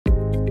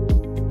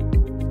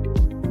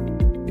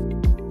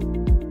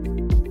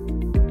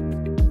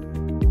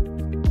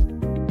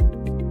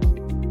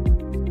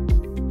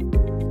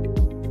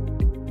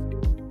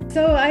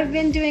So I've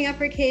been doing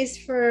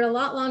Uppercase for a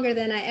lot longer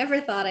than I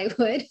ever thought I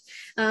would.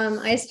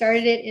 I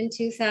started it in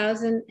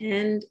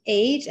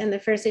 2008, and the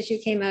first issue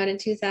came out in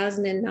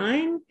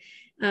 2009.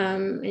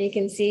 And you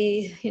can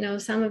see,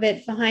 some of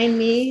it behind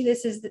me.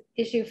 This is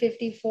issue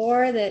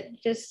 54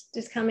 that just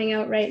is coming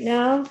out right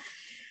now.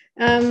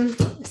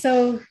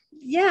 So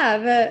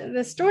yeah,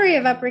 the story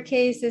of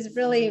Uppercase is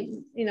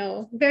really,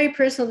 very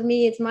personal to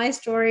me. It's my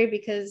story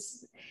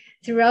because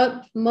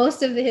throughout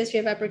most of the history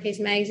of Uppercase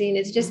Magazine,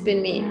 it's just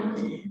been me,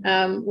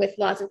 with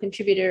lots of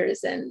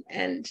contributors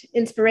and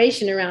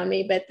inspiration around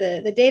me. But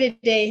the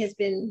day-to-day has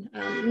been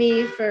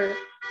me for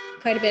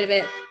quite a bit of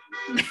it.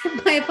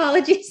 My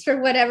apologies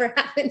for whatever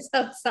happens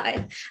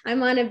outside.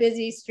 I'm on a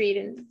busy street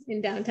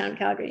in downtown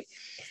Calgary.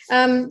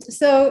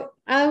 So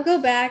I'll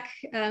go back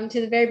to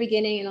the very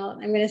beginning, and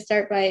I'm going to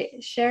start by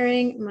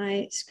sharing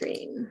my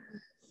screen.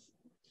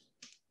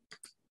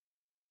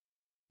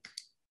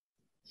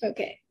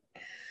 Okay.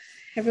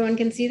 Everyone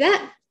can see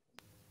that?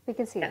 We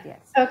can see it, yes.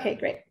 Okay,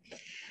 great.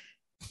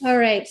 All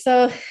right,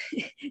 so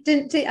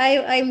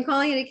I'm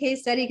calling it a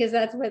case study because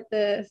that's what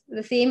the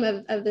theme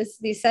of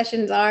these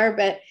sessions are,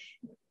 but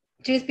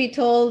truth be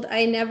told,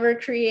 I never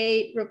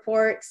create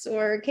reports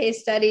or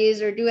case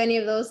studies or do any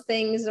of those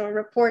things or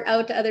report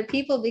out to other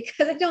people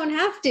because I don't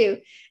have to.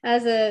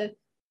 As a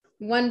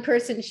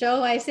one-person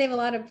show, I save a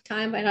lot of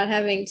time by not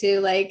having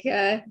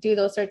to do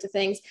those sorts of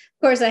things. Of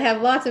course, I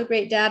have lots of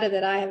great data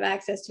that I have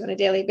access to on a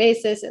daily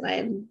basis, and I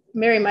am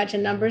very much a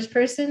numbers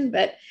person,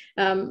 but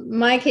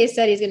my case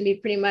study is going to be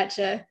pretty much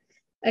a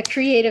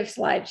creative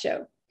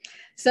slideshow.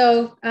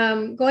 So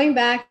going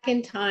back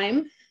in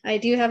time, I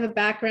do have a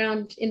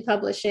background in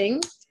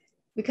publishing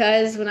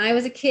because when I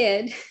was a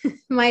kid,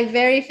 my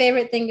very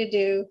favorite thing to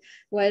do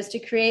was to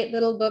create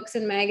little books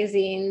and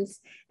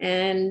magazines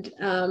and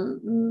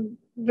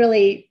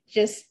really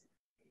just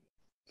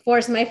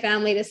force my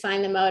family to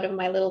sign them out of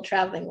my little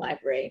traveling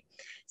library.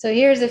 So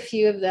here's a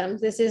few of them.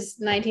 This is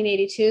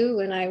 1982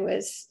 when I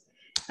was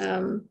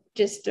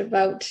just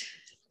about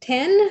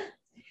 10.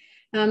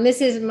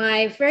 This is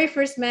my very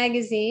first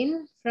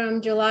magazine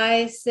from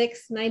July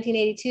 6,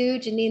 1982,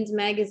 Janine's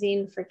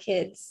Magazine for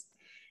Kids.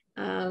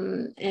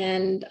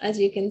 And as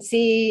you can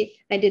see,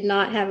 I did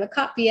not have a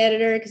copy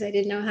editor because I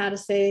didn't know how to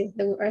say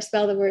or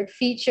spell the word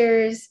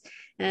features,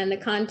 and the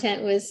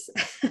content was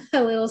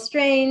a little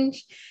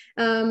strange.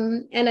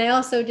 And I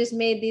also just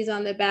made these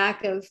on the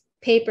back of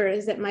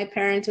papers that my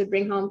parents would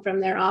bring home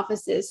from their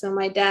offices. So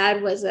my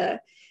dad was a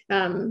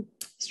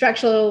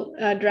structural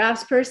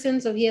drafts person,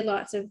 so he had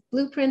lots of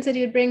blueprints that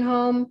he would bring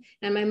home,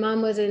 and my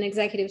mom was an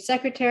executive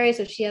secretary,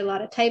 so she had a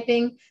lot of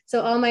typing.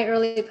 So all my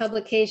early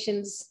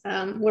publications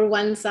were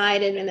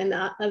one-sided, and then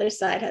the other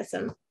side has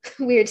some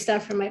weird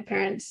stuff from my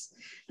parents'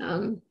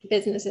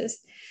 businesses.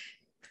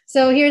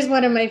 So here's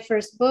one of my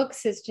first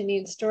books. It's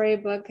Janine's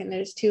storybook, and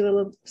there's two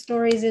little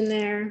stories in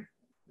there.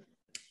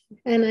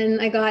 And then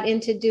I got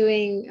into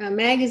doing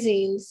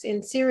magazines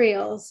in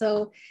serial.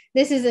 So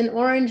this is an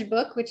orange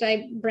book, which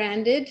I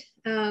branded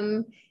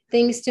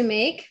Things to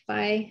Make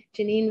by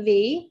Janine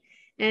V.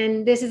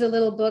 And this is a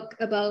little book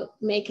about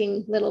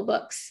making little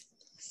books.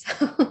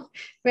 So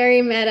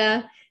very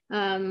meta.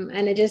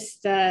 And it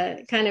just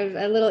kind of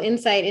a little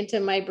insight into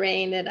my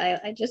brain that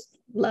I just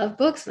love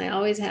books, and I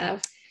always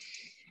have.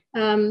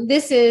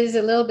 This is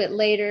a little bit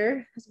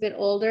later. It's a bit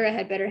older. I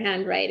had better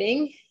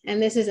handwriting. And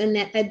this is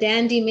a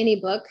dandy mini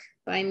book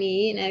by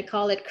me, and I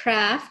call it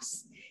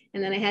Crafts.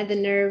 And then I had the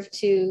nerve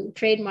to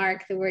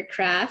trademark the word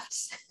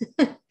crafts.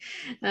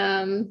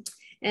 And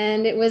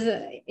it was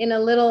in a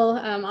little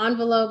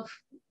envelope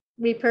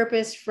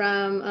repurposed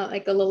from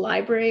like the little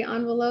library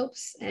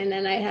envelopes. And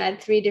then I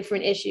had 3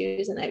 different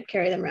issues, and I'd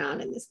carry them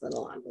around in this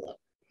little envelope.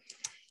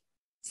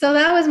 So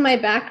that was my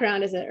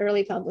background as an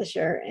early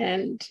publisher.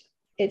 And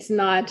it's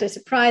not a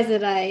surprise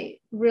that I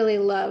really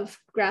love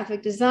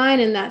graphic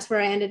design, and that's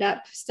where I ended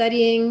up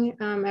studying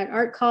at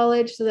art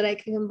college so that I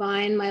can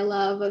combine my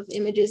love of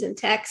images and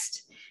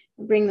text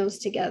and bring those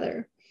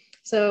together.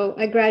 So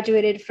I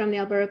graduated from the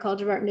Alberta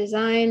College of Art and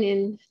Design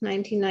in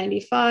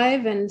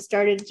 1995 and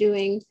started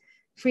doing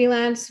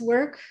freelance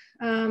work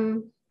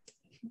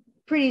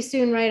pretty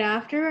soon right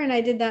after. And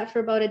I did that for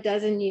about a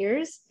dozen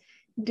years,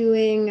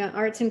 doing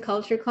arts and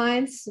culture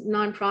clients,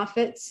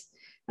 nonprofits.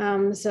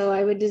 So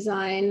I would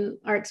design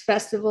arts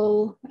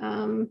festival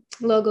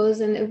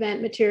logos and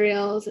event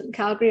materials, and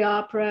Calgary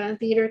Opera,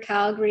 Theatre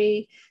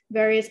Calgary,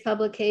 various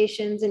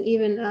publications, and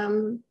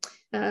even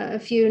a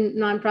few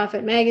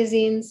nonprofit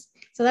magazines.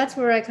 So that's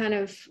where I kind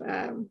of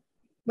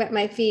wet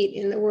my feet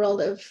in the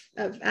world of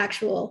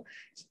actual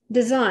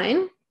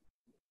design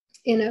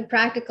in a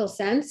practical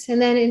sense.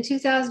 And then in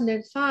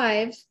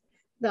 2005,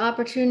 the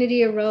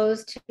opportunity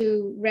arose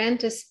to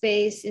rent a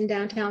space in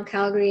downtown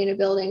Calgary in a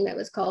building that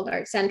was called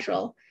Art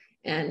Central.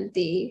 And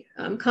the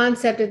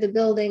concept of the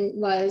building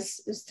was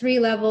 3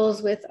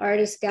 levels with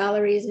artist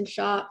galleries and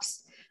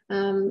shops.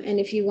 And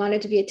if you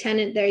wanted to be a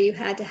tenant there, you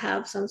had to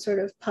have some sort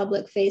of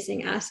public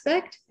facing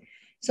aspect.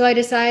 So I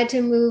decided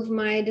to move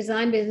my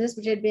design business,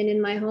 which had been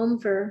in my home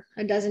for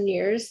a dozen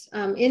years,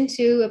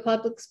 into a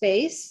public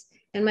space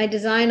And my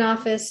design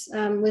office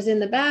was in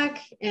the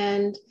back,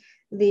 and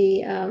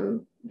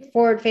the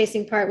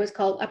forward-facing part was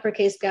called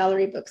Uppercase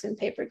Gallery Books and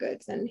Paper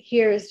Goods. And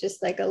here is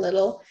just like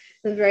the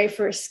very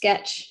first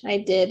sketch I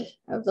did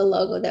of the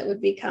logo that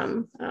would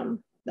become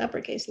the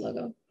Uppercase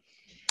logo.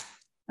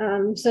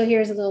 So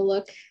here's a little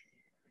look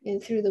in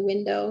through the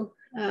window.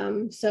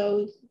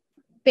 So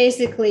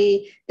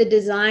basically the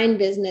design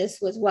business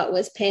was what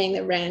was paying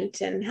the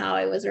rent and how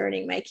I was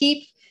earning my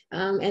keep.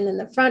 And then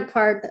the front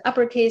part, the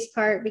uppercase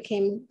part,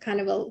 became kind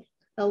of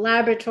a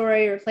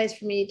laboratory or a place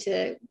for me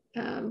to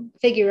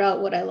figure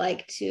out what I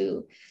like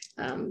to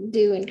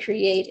do and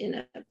create in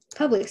a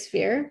public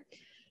sphere.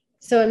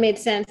 So it made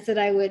sense that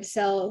I would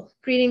sell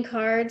greeting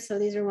cards. So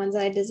these are ones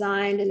I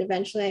designed, and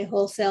eventually I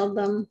wholesaled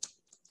them.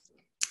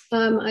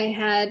 I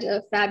had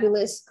a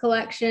fabulous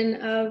collection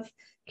of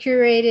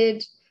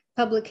curated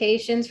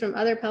publications from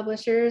other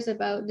publishers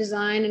about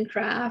design and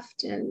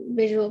craft and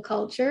visual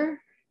culture.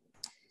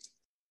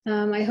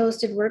 I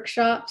hosted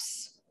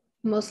workshops,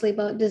 mostly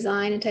about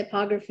design and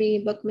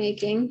typography,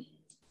 bookmaking.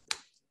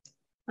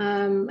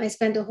 I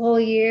spent a whole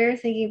year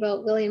thinking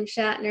about William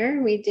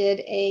Shatner. We did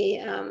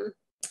a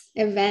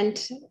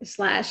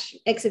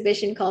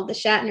event/exhibition called the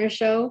Shatner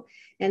Show.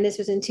 And this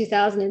was in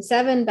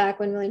 2007, back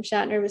when William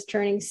Shatner was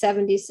turning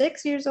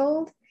 76 years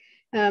old.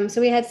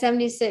 So we had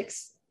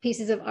 76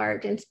 pieces of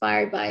art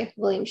inspired by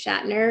William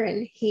Shatner,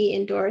 and he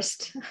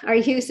endorsed our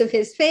use of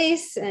his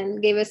face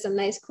and gave us some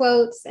nice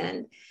quotes.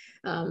 And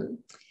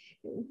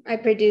I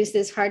produced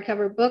this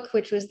hardcover book,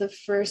 which was the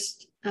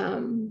first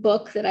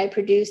book that I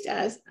produced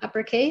as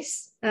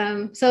uppercase.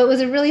 So it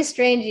was a really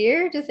strange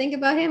year to think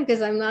about him,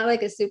 because I'm not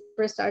like a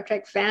super Star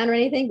Trek fan or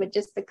anything, but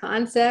just the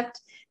concept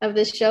of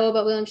this show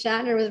about William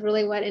Shatner was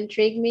really what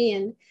intrigued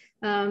me.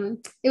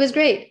 And it was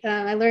great.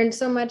 I learned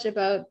so much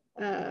about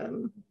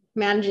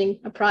managing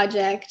a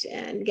project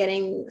and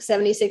getting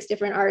 76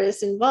 different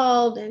artists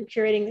involved and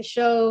curating the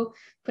show,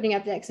 putting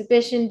up the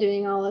exhibition,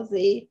 doing all of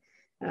the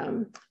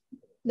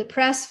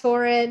press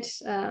for it.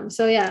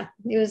 So yeah,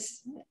 it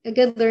was a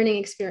good learning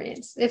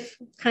experience, if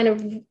kind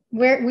of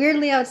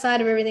weirdly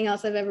outside of everything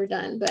else I've ever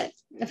done, but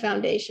a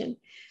foundation.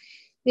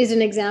 Here's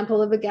an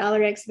example of a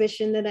gallery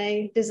exhibition that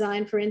I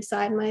designed for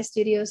inside my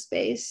studio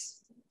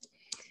space.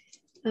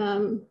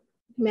 I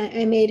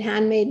made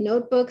handmade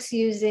notebooks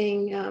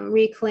using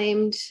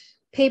reclaimed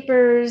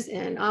papers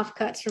and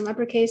offcuts from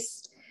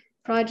uppercase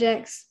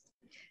projects.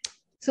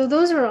 So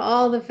those were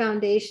all the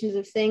foundations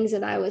of things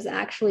that I was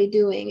actually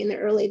doing in the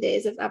early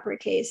days of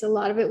uppercase. A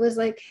lot of it was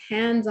like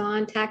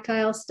hands-on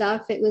tactile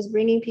stuff. It was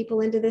bringing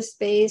people into the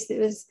space. It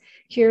was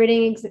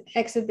curating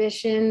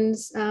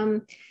exhibitions.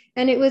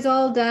 And it was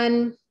all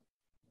done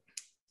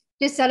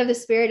just out of the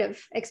spirit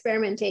of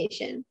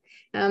experimentation.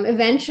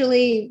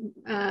 Eventually,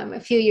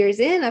 a few years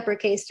in,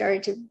 uppercase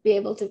started to be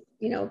able to,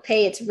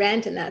 pay its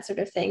rent and that sort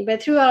of thing.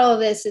 But throughout all of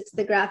this, it's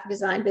the graphic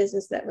design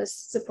business that was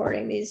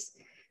supporting these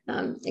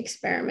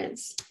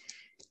experiments.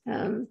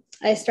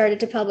 I started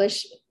to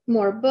publish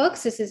more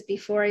books. This is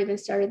before I even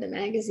started the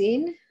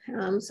magazine.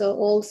 So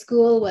Old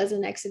School was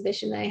an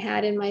exhibition I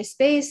had in my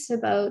space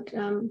about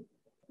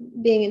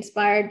being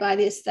inspired by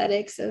the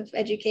aesthetics of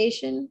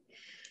education.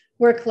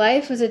 Work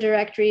Life was a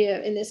directory,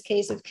 in this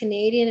case, of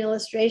Canadian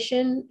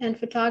illustration and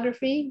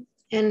photography.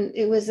 And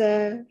it was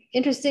an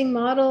interesting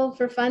model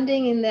for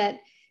funding in that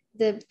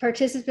the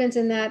participants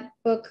in that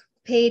book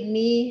paid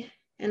me,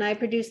 and I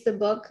produced the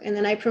book, and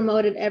then I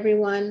promoted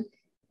everyone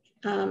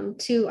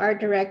to art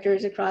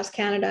directors across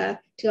Canada,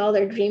 to all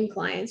their dream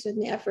clients, in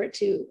the effort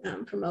to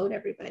promote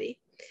everybody.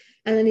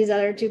 And then these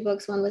other two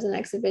books, one was an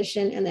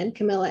exhibition, and then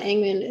Camilla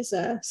Engman is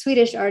a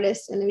Swedish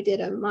artist, and we did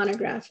a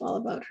monograph all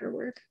about her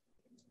work.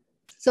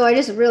 So I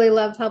just really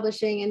love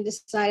publishing and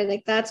decided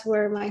like that's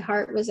where my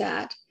heart was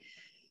at.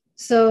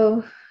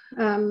 So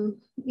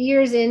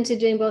years into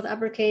doing both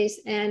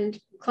uppercase and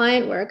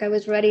client work, I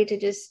was ready to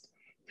just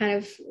kind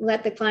of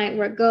let the client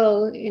work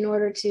go in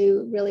order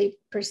to really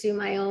pursue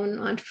my own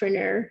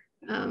entrepreneur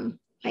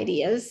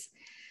ideas.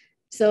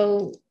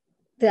 So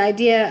the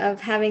idea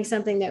of having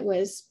something that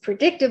was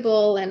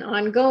predictable and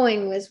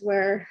ongoing was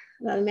where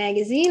the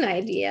magazine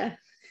idea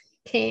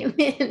came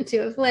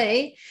into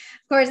play.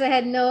 Of course, I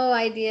had no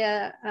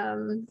idea,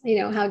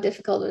 how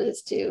difficult it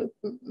is to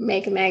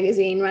make a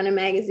magazine, run a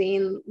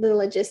magazine, the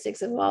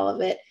logistics of all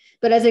of it.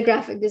 But as a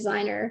graphic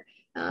designer,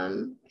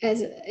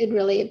 as it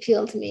really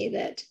appealed to me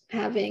that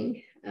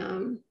having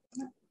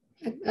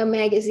a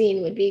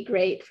magazine would be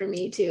great for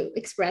me to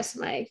express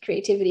my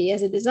creativity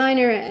as a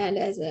designer and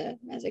as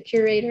a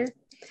curator.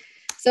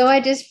 So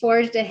I just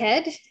forged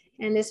ahead,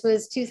 and this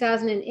was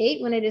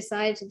 2008 when I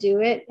decided to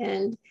do it.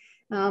 And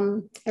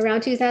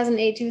around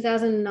 2008,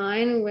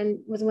 2009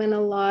 was when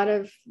a lot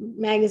of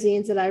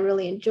magazines that I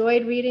really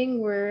enjoyed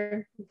reading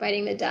were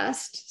biting the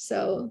dust.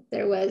 So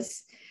there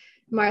was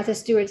Martha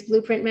Stewart's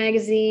Blueprint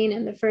magazine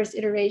and the first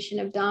iteration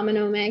of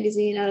Domino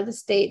magazine out of the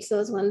States.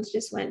 Those ones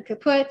just went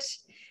kaput.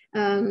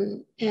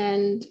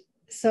 And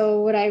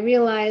so what I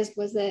realized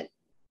was that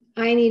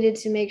I needed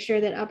to make sure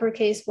that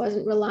uppercase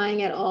wasn't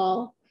relying at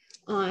all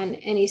on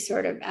any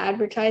sort of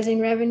advertising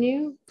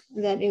revenue,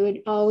 that it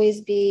would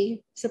always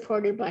be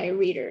supported by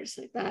readers.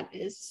 Like that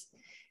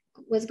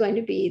was going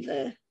to be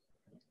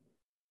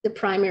the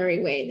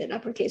primary way that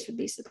Uppercase would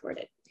be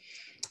supported.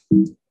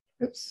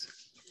 Oops.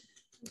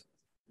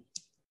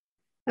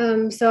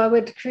 So I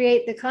would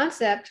create, the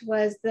concept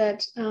was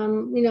that,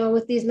 you know,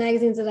 with these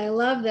magazines that I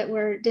love that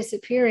were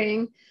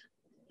disappearing,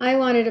 I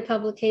wanted a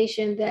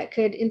publication that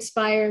could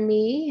inspire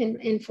me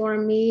and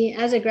inform me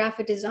as a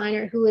graphic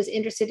designer who was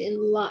interested in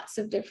lots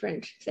of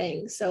different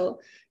things. So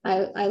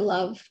I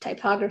love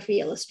typography,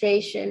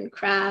 illustration,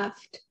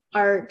 craft,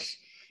 art,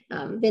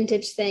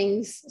 vintage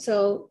things.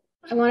 So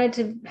I wanted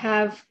to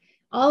have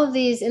all of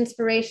these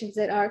inspirations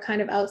that are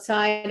kind of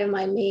outside of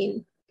my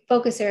main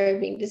focus area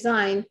being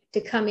design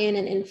to come in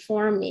and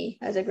inform me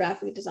as a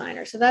graphic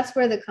designer. So that's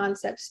where the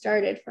concept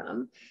started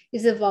from.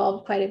 It's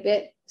evolved quite a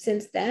bit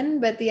since then,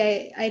 but the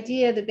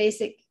idea, the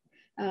basic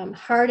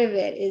heart of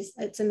it is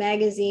it's a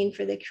magazine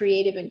for the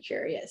creative and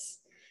curious.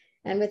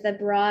 And with a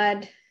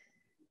broad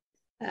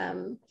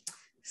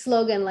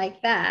slogan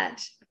like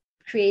that,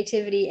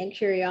 creativity and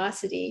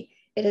curiosity,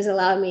 it has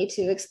allowed me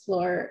to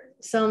explore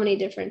so many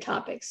different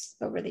topics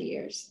over the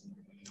years.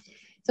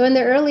 So in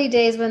the early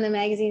days when the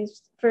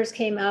magazines first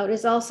came out,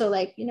 it's also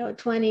like, you know,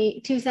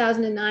 2009,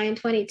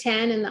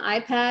 2010, and the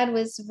iPad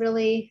was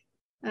really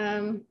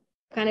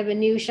kind of a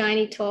new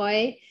shiny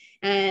toy.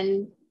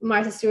 And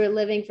Martha Stewart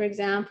Living, for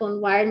example,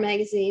 and Wired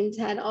magazines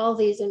had all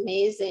these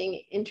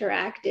amazing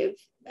interactive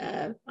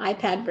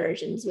iPad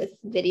versions with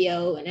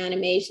video and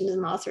animations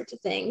and all sorts of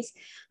things.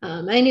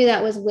 I knew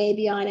that was way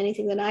beyond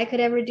anything that I could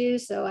ever do.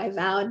 So I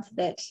vowed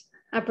that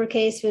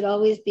Uppercase would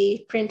always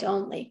be print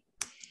only.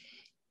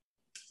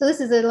 So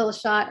this is a little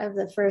shot of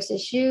the first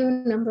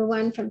issue,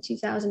 #1 from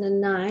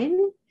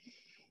 2009.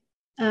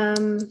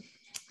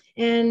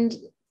 And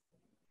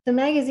the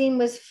magazine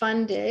was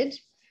funded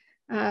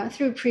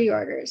through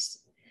pre-orders.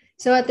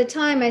 So at the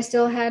time, I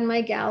still had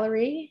my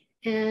gallery,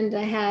 and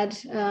I had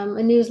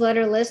a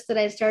newsletter list that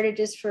I started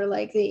just for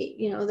like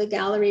the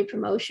gallery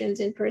promotions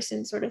in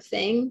person sort of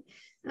thing.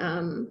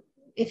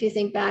 If you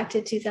think back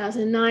to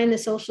 2009, the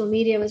social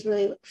media was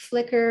really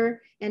Flickr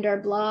and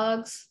our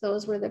blogs.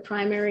 Those were the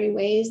primary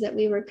ways that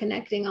we were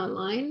connecting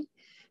online.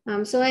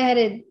 So I had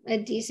a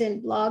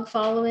decent blog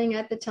following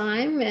at the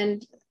time,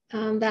 and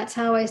that's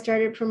how I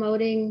started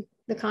promoting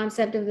the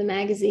concept of the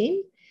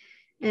magazine.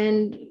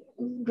 And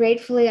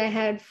gratefully, I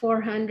had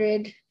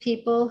 400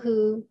 people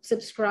who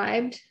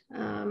subscribed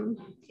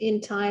in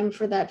time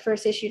for that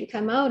first issue to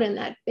come out, and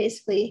that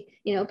basically,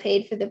 you know,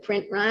 paid for the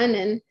print run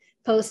and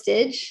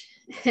postage.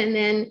 And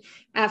then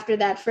after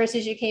that first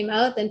issue came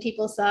out, then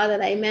people saw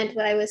that I meant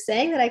what I was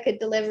saying, that I could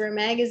deliver a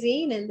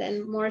magazine, and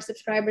then more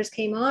subscribers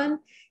came on,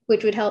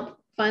 which would help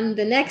fund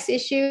the next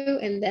issue,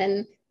 and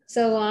then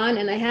so on.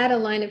 And I had a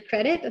line of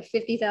credit of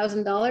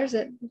 $50,000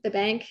 that the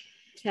bank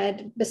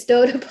had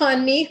bestowed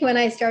upon me when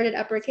I started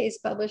Uppercase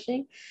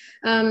Publishing.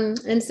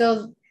 And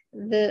so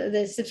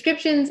the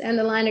subscriptions and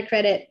the line of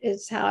credit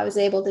is how I was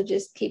able to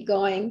just keep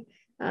going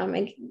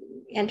and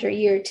enter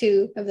year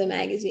 2 of the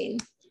magazine.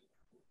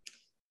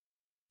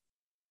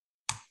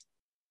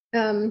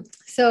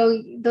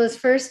 So those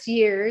first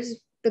years,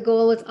 the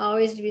goal was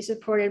always to be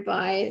supported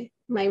by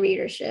my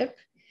readership.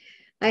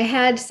 I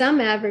had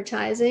some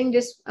advertising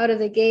just out of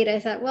the gate. I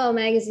thought, well,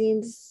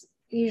 magazines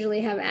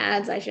usually have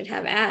ads. I should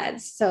have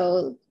ads.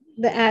 So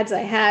the ads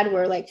I had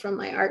were like from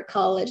my art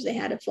college. They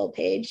had a full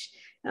page.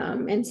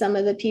 And some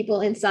of the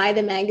people inside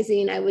the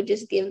magazine, I would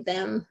just give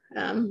them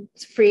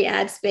free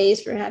ad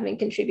space for having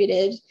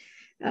contributed.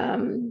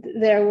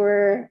 There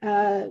were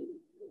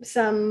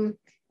some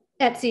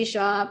Etsy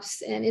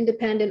shops and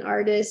independent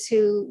artists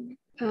who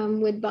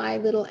would buy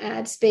little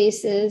ad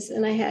spaces.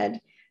 And I had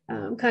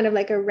kind of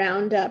like a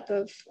roundup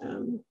of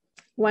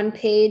one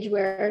page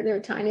where there were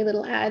tiny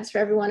little ads for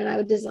everyone, and I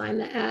would design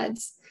the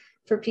ads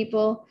for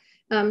people.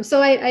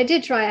 So I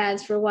did try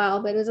ads for a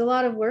while, but it was a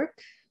lot of work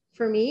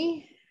for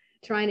me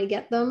trying to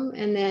get them.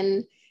 And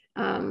then,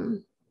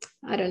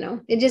 I don't know,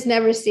 it just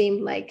never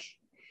seemed like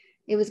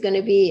it was going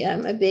to be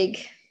a big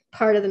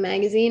part of the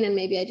magazine, and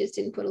maybe I just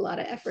didn't put a lot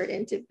of effort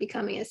into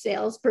becoming a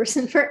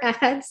salesperson for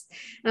ads.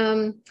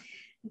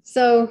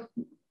 So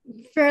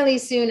fairly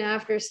soon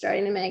after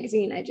starting the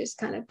magazine, I just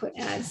kind of put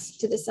ads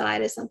to the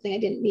side as something I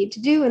didn't need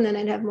to do, and then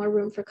I'd have more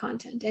room for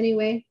content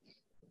anyway.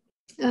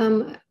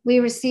 We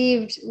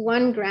received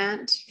one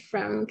grant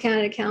from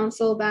Canada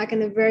Council back in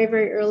the very,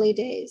 very early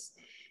days,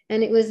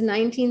 and it was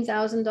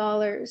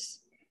 $19,000.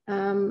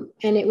 And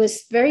it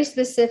was very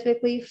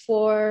specifically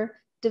for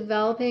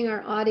developing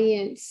our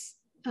audience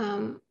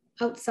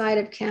outside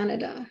of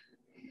Canada.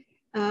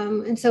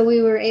 And so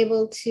we were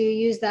able to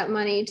use that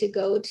money to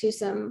go to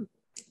some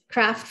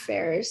craft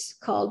fairs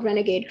called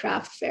Renegade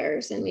Craft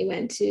Fairs. And we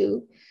went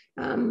to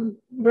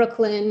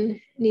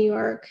Brooklyn, New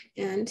York,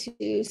 and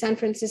to San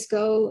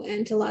Francisco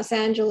and to Los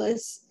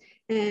Angeles,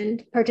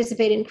 and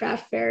participated in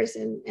craft fairs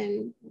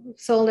and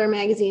sold our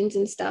magazines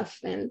and stuff.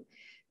 And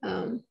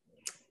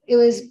it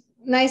was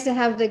nice to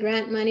have the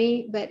grant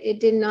money, but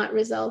it did not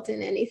result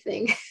in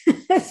anything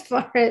as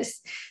far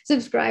as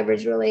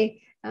subscribers,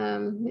 really.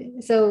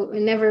 So I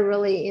never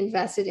really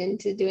invested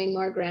into doing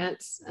more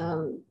grants.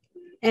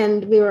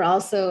 And we were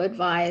also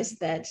advised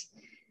that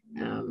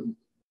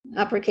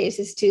Uppercase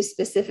is too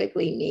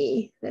specifically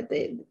me, that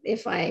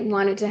if I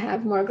wanted to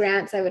have more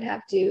grants, I would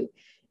have to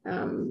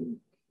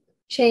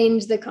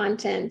change the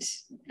content,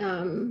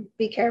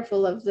 be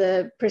careful of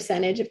the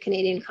percentage of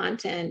Canadian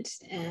content,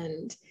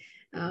 and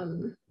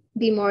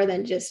be more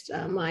than just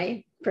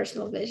my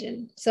personal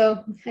vision.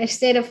 So I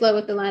stayed afloat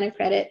with the line of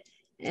credit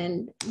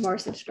and more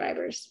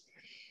subscribers.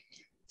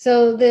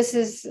 So this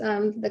is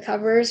the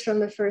covers from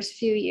the first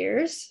few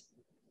years.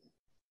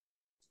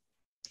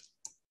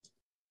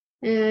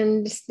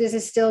 And this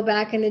is still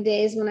back in the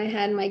days when I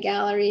had my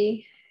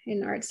gallery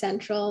in Art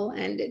Central,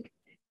 and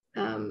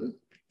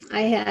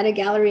I had a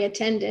gallery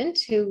attendant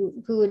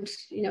who would,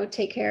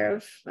 take care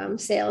of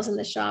sales in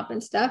the shop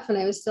and stuff. And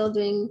I was still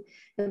doing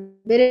a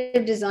bit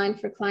of design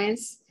for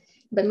clients,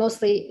 but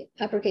mostly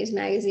Uppercase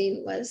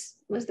Magazine was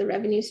the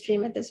revenue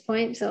stream at this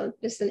point. So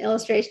just an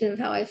illustration of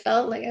how I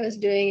felt like I was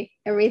doing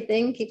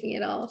everything, keeping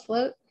it all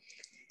afloat.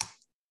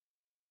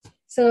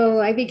 So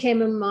I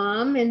became a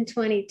mom in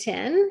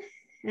 2010.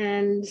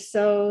 And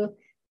so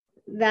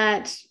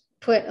that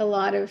put a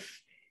lot of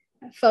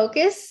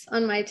focus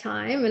on my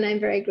time. And I'm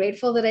very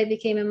grateful that I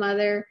became a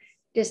mother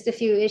just a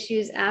few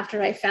issues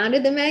after I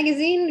founded the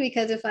magazine,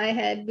 because if I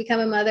had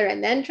become a mother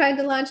and then tried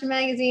to launch a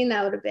magazine,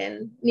 that would have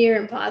been near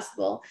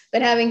impossible.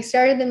 But having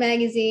started the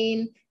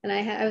magazine, and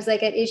I was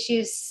like at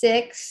issue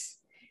 6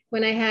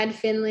 when I had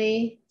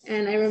Finley,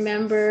 and I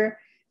remember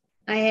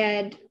I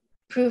had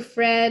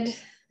proofread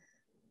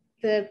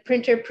the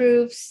printer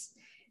proofs,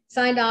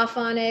 signed off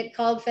on it,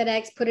 called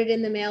FedEx, put it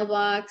in the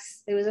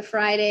mailbox. It was a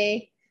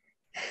Friday.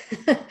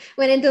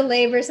 Went into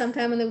labor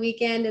sometime on the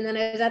weekend, and then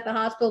I was at the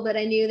hospital, but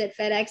I knew that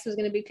FedEx was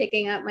going to be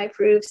picking up my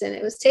proofs, and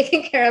it was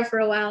taken care of for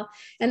a while.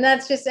 And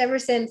that's just ever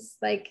since,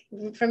 like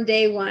from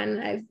day one,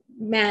 I've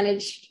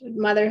managed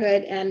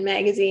motherhood and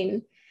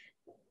magazine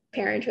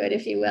parenthood,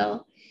 if you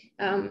will.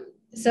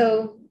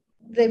 So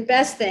the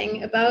best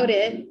thing about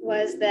it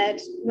was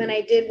that when I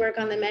did work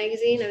on the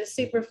magazine, I was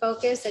super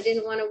focused. I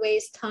didn't want to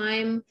waste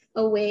time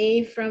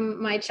away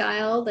from my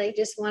child. I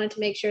just wanted to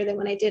make sure that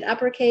when I did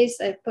Uppercase,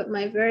 I put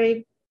my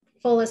very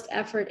fullest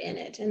effort in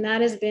it. And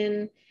that has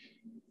been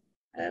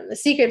the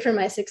secret for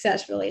my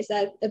success, really, is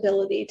that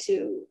ability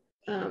to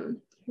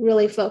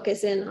really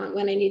focus in on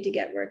when I need to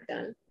get work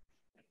done.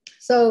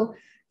 So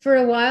for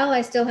a while,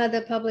 I still had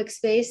the public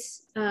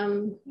space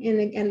in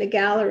the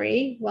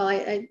gallery while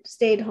I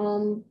stayed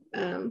home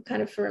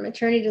kind of for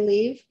maternity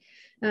leave.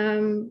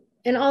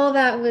 And all of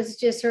that was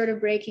just sort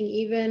of breaking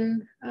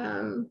even.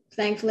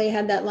 Thankfully, I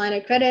had that line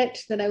of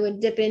credit that I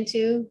would dip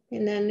into,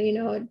 and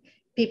then,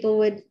 people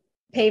would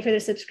pay for the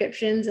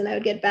subscriptions and I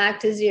would get back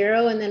to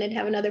zero, and then I'd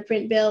have another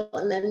print bill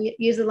and then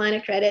use the line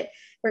of credit,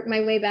 work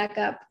my way back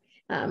up.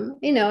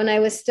 And I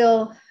was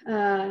still,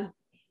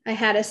 I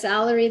had a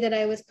salary that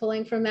I was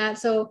pulling from that.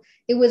 So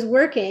it was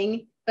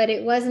working, but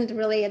it wasn't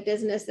really a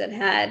business that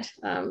had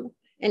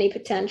any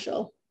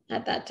potential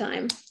at that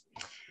time.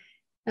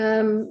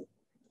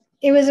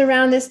 It was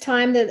around this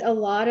time that a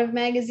lot of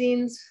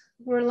magazines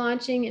were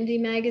launching,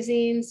 indie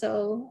magazines.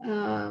 So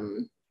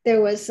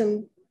there was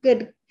some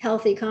good,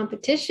 healthy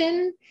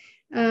competition.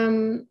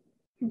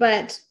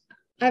 But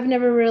I've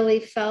never really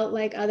felt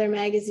like other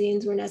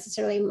magazines were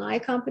necessarily my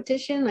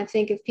competition. I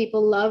think if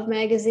people love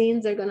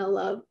magazines, they're going to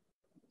love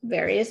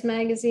various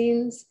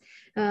magazines.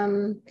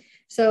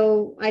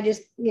 So I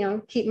just,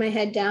 keep my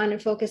head down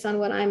and focus on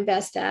what I'm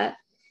best at.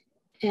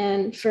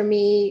 And for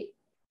me,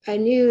 I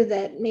knew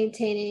that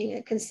maintaining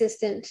a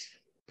consistent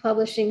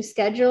publishing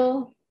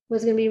schedule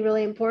was going to be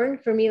really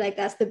important for me. Like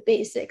that's the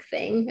basic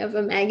thing of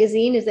a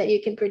magazine, is that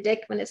you can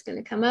predict when it's going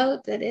to come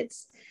out, that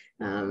it's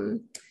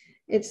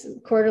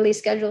quarterly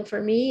schedule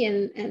for me.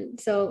 And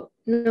so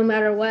no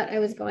matter what, I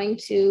was going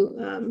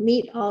to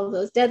meet all of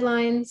those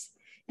deadlines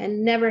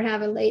and never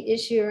have a late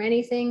issue or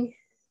anything.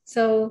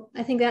 So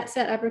I think that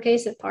set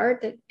Uppercase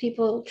apart, that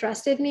people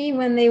trusted me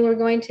when they were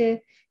going to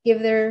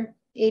give their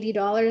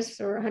 $80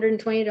 or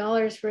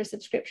 $120 for a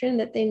subscription,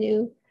 that they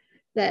knew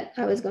that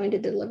I was going to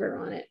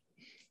deliver on it.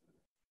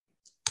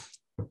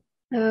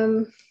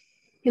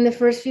 In the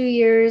first few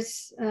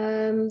years,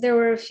 there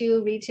were a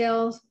few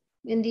retail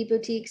indie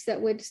boutiques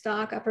that would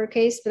stock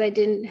Uppercase, but I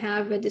didn't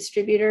have a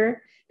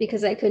distributor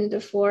because I couldn't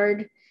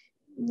afford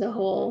the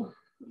whole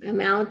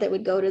amount that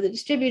would go to the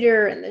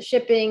distributor and the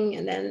shipping.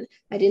 And then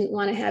I didn't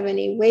want to have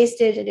any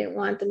wastage. I didn't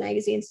want the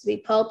magazines to be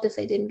pulped if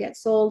they didn't get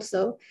sold.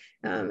 So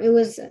it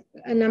was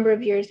a number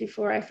of years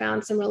before I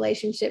found some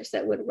relationships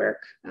that would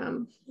work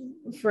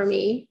for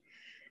me.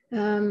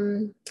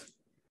 And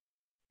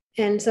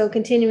so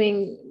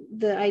continuing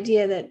the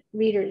idea that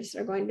readers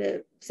are going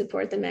to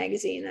support the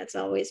magazine, that's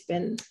always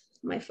been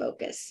my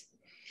focus.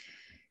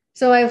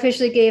 So I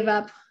officially gave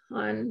up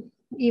on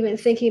even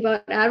thinking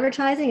about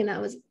advertising, and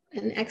that was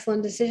an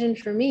excellent decision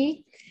for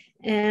me.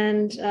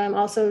 and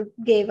also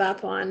gave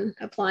up on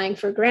applying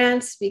for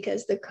grants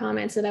because the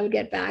comments that I would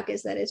get back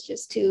is that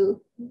it's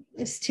too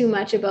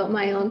much about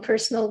my own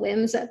personal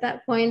whims at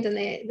that point, and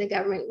the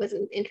government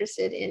wasn't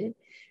interested in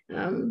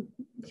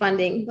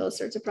funding those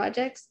sorts of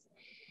projects.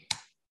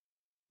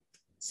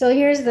 So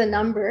here's the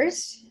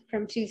numbers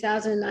from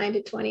 2009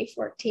 to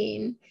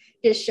 2014,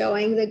 just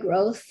showing the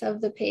growth of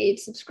the paid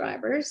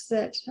subscribers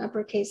that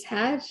Uppercase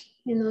had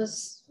in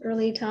those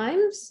early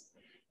times.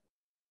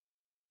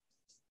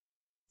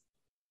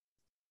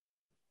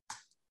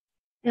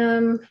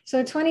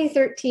 So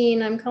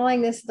 2013, I'm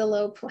calling this the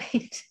low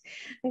point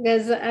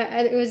because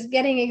it was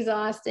getting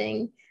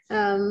exhausting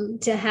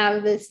to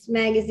have this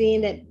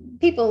magazine that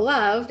people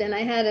loved, and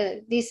I had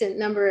a decent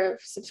number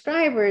of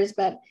subscribers,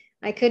 but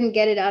I couldn't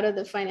get it out of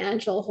the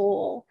financial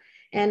hole.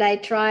 And I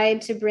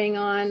tried to bring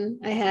on,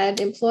 I had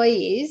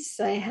employees,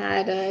 I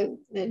had a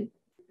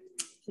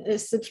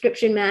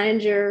subscription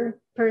manager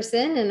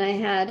person, and I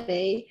had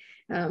a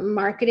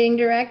marketing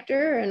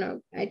director,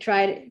 and I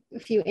tried a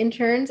few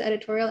interns,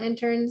 editorial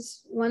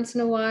interns once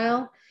in a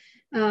while.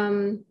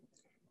 And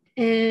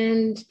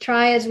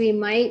try as we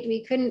might,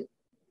 we couldn't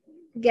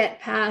get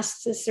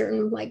past a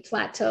certain like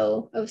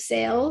plateau of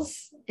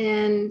sales,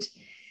 and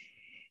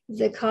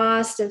the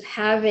cost of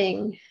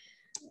having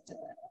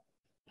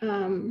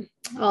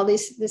all the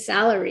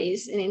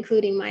salaries, and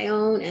including my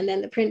own and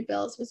then the print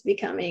bills, was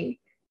becoming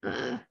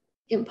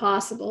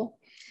impossible.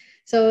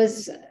 So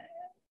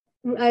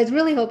I was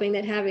really hoping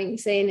that having,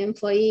 say, an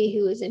employee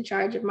who was in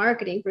charge of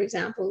marketing, for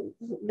example,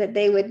 that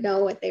they would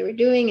know what they were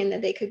doing and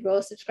that they could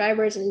grow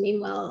subscribers. And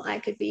meanwhile, I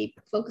could be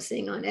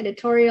focusing on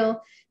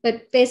editorial.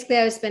 But basically,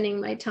 I was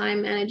spending my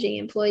time managing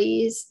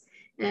employees,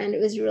 and it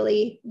was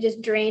really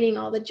just draining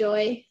all the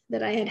joy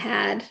that I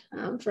had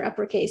for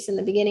Uppercase in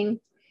the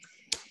beginning.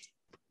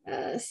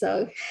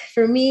 So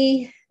for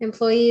me,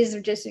 employees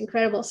are just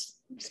incredible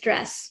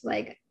stress.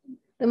 Like,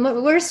 the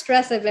worst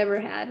stress I've ever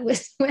had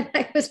was when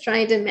I was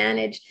trying to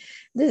manage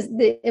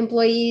the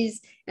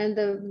employees and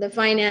the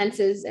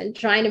finances and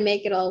trying to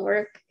make it all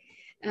work.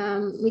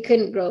 We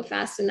couldn't grow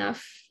fast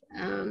enough.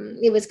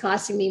 It was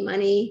costing me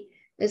money.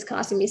 It was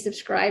costing me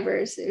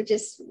subscribers. It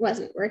just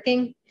wasn't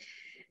working.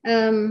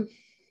 And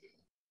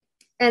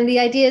the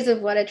ideas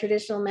of what a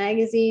traditional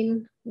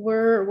magazine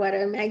were, what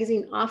a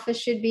magazine office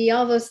should be,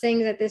 all those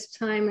things at this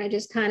time, I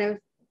just kind of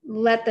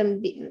let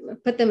them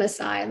put them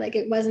aside. Like,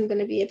 it wasn't going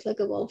to be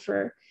applicable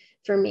for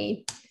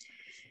me.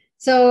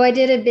 So I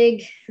did a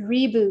big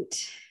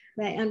reboot.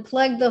 I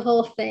unplugged the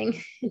whole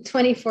thing in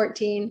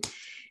 2014.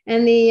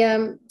 And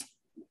the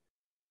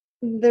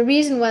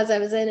reason was I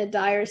was in a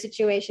dire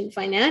situation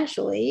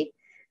financially.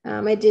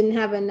 I didn't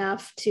have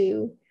enough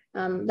to,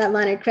 that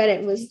line of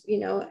credit was,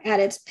 at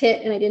its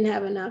pit, and I didn't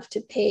have enough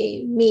to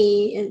pay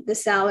me and the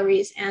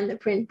salaries and the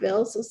print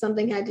bills. So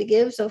something had to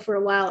give. So for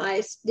a while,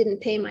 I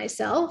didn't pay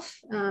myself,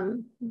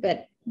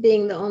 but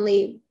being the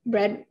only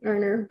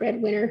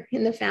breadwinner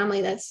in the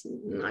family, that's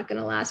not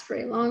going to last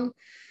very long.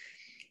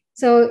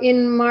 So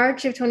in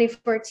March of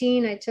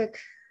 2014, I took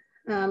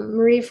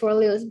Marie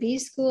Forleo's B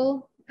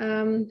School,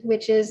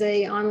 which is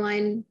an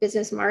online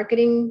business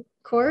marketing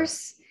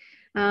course.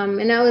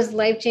 And that was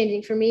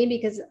life-changing for me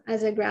because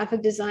as a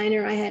graphic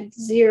designer, I had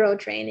zero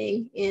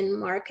training in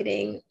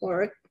marketing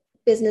or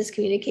business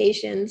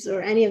communications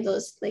or any of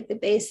those, like the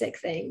basic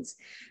things.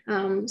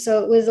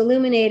 So it was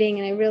illuminating,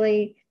 and I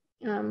really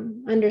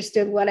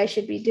understood what I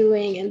should be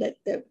doing, and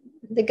that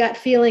the gut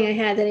feeling I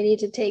had that I need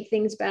to take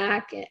things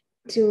back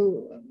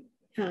to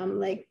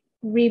like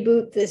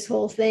reboot this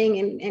whole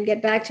thing and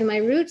get back to my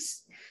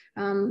roots.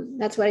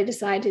 That's what I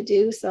decided to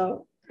do.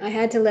 So I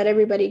had to let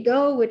everybody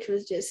go, which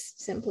was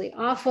just simply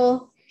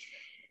awful.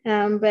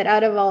 But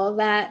out of all of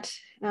that,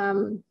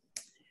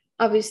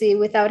 obviously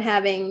without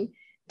having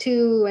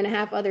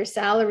 2.5 other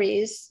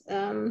salaries,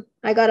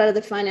 I got out of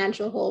the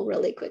financial hole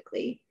really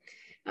quickly.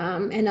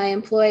 And I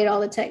employed all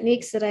the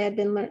techniques that I had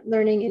been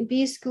learning in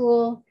B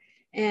School.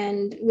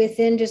 And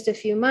within just a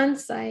few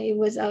months, I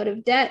was out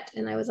of debt,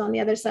 and I was on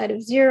the other side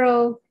of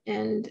zero.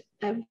 And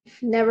I've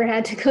never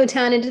had to go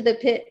down into the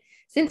pit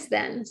since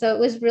then. So it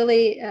was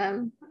really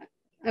a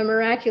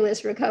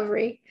miraculous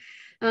recovery.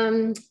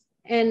 And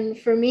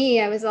for me,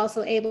 I was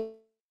also able to do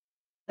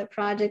the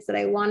projects that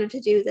I wanted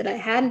to do that I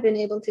hadn't been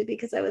able to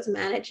because I was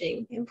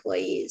managing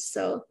employees.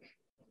 So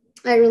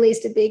I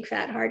released a big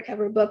fat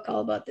hardcover book all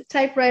about the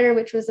typewriter,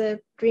 which was a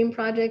dream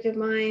project of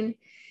mine.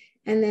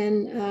 And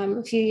then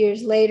a few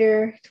years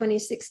later,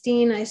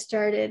 2016, I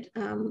started,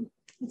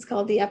 it's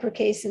called the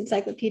Uppercase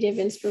Encyclopedia of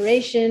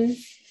Inspiration,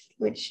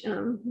 which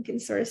you can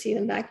sort of see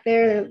them back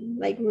there. They're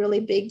like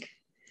really big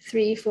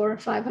 300,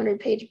 400, 500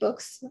 page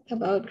books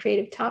about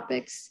creative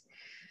topics.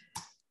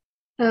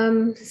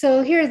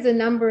 So here's the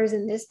numbers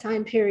in this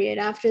time period.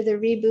 After the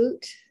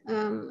reboot,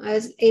 I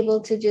was able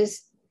to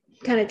just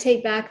kind of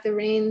take back the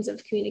reins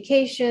of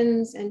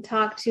communications and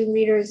talk to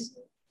readers,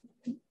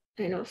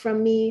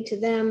 from me to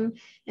them.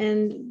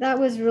 And that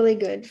was really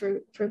good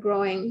for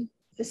growing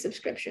the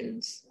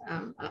subscriptions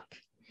up.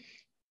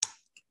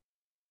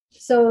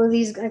 So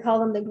these, I call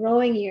them the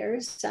growing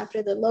years.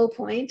 After the low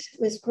point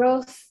was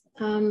growth.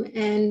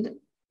 And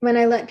when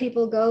I let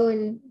people go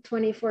in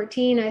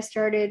 2014, I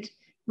started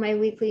my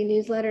weekly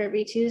newsletter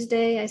every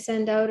Tuesday. I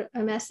send out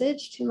a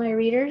message to my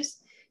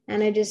readers,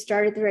 and I just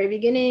started at the very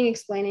beginning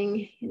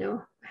explaining,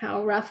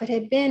 how rough it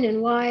had been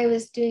and why I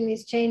was doing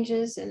these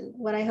changes and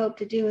what I hope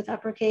to do with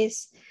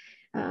Uppercase.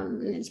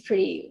 And it's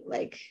pretty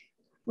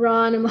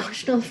raw and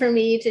emotional for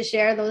me to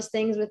share those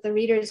things with the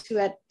readers who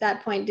at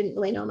that point didn't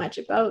really know much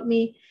about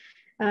me.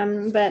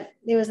 But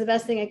it was the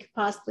best thing I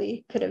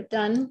could have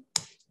done.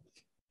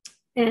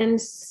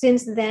 And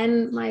since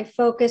then, my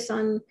focus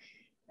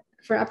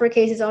for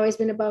Uppercase has always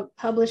been about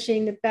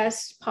publishing the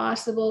best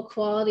possible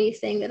quality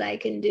thing that I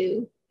can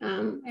do.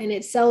 And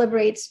it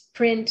celebrates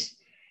print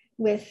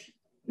with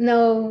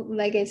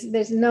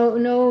there's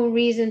no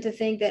reason to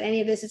think that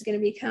any of this is going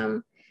to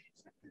become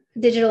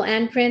digital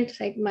and print.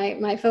 Like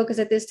my focus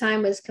at this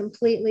time was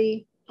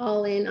completely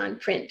all in on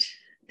print.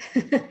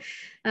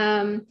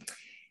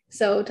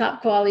 So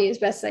top quality as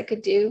best I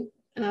could do.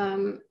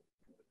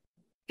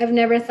 I've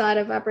never thought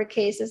of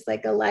Uppercase as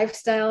like a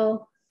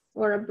lifestyle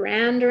or a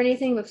brand or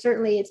anything, but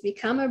certainly it's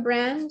become a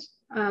brand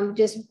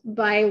just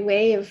by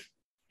way of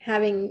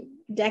having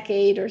a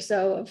decade or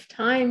so of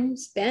time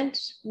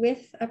spent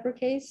with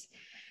Uppercase.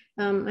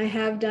 I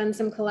have done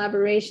some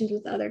collaborations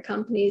with other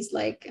companies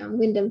like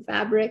Wyndham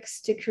Fabrics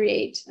to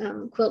create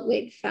quilt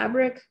weight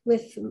fabric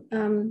with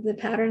the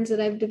patterns that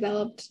I've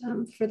developed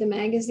for the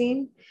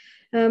magazine.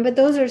 But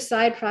those are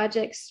side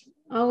projects.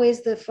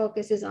 Always the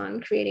focus is on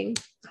creating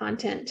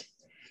content.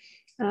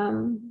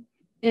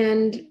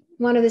 And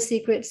one of the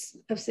secrets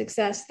of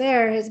success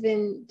there has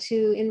been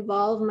to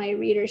involve my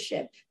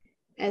readership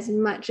as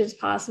much as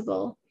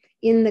possible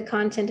in the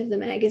content of the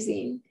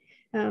magazine.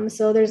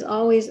 So there's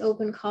always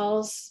open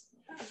calls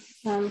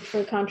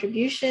for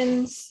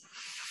contributions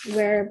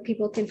where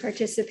people can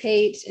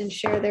participate and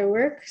share their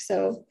work.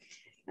 So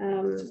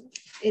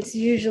it's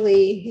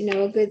usually,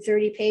 a good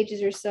 30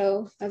 pages or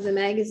so of the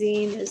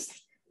magazine is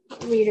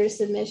reader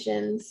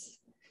submissions.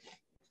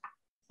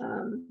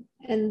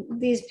 And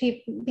these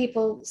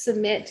people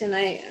submit, and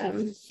I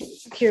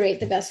curate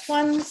the best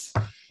ones.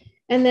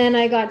 And then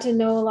I got to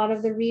know a lot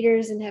of the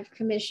readers and have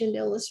commissioned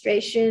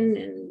illustration,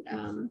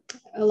 and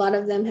a lot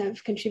of them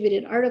have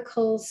contributed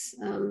articles.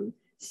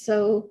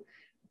 So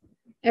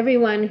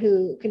everyone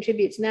who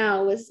contributes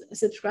now was a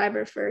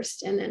subscriber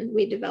first, and then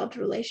we developed a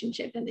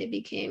relationship and they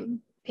became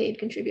paid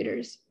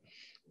contributors.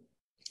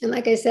 And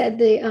like I said,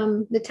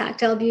 the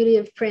tactile beauty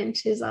of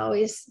print is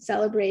always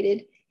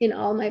celebrated in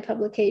all my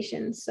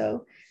publications.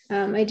 So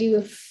I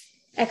do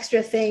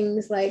extra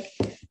things, like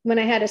when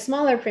I had a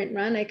smaller print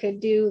run, I could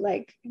do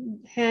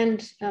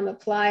hand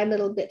apply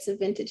little bits of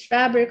vintage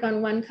fabric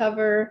on one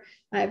cover.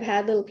 I've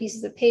had little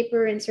pieces of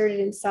paper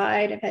inserted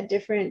inside. I've had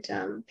different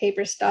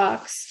paper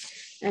stocks.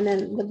 And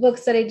then the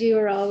books that I do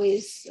are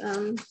always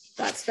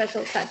got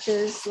special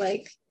touches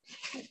like,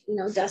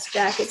 dust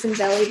jackets and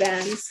belly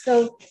bands.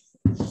 So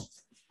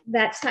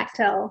that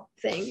tactile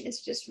thing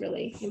is just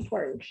really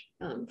important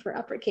for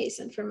Uppercase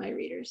and for my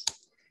readers.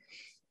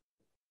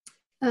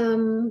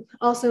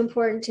 Also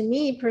important to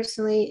me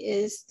personally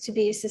is to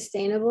be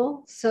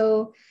sustainable.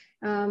 So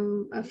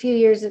a few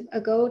years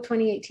ago,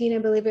 2018, I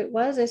believe it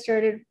was, I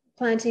started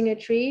planting a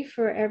tree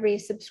for every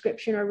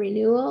subscription or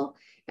renewal.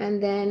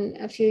 And then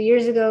a few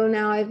years ago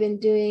now, I've been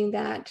doing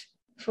that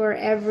for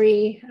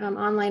every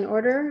online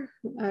order.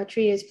 A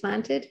tree is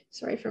planted.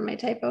 Sorry for my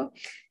typo.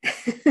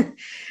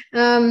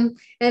 And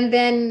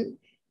then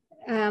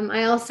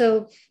I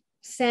also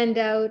send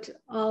out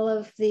all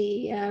of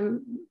the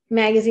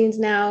magazines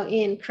now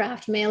in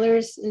craft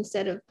mailers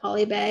instead of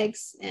poly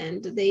bags,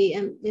 and the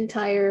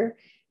entire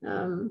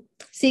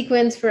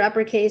sequence for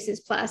Uppercase is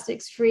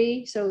plastics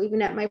free. So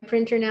even at my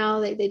printer now,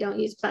 they don't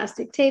use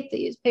plastic tape, they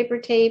use paper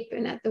tape,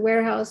 and at the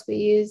warehouse we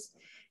use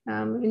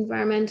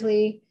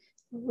environmentally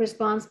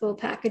responsible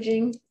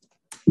packaging.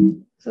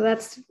 So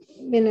that's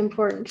been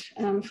important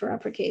for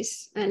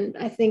Uppercase, and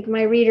I think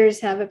my readers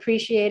have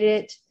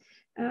appreciated it.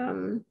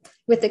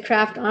 With the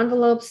craft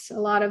envelopes, a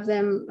lot of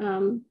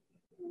them,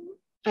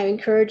 I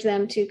encourage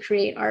them to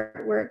create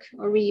artwork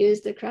or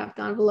reuse the craft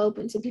envelope,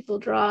 and so people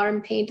draw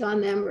and paint on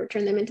them or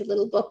turn them into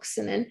little books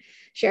and then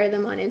share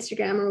them on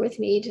Instagram or with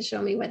me to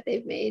show me what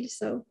they've made.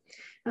 So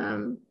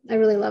I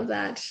really love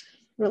that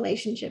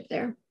relationship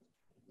there.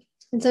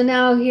 And so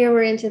now here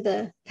we're into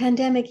the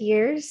pandemic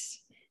years.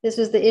 This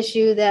was the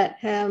issue that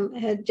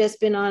had just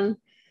been on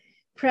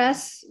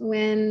press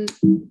when,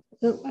 I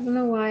don't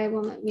know why it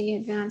won't let me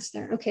advance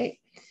there. Okay.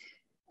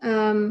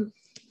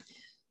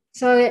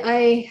 So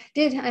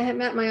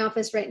I'm at my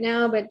office right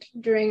now, but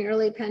during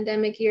early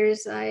pandemic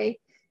years, I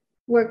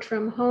worked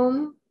from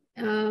home.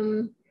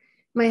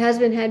 My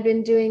husband had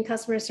been doing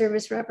customer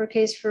service for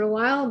Uppercase for a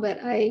while, but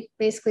I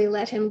basically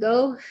let him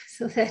go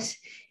so that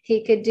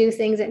he could do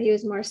things that he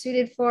was more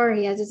suited for.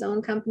 He has his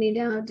own company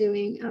now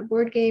doing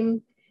board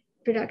game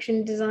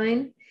production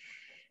design.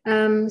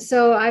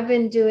 So I've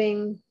been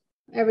doing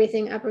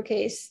everything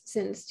Uppercase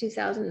since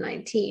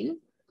 2019.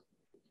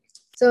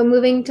 So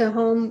moving to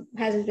home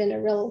hasn't been a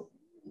real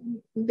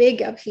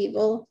big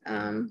upheaval,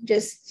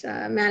 just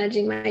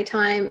managing my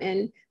time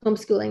and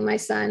homeschooling my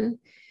son.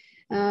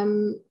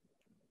 And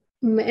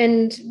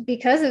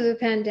because of the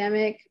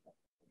pandemic,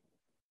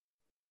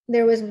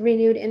 there was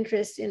renewed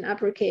interest in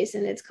Uppercase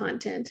and its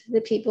content.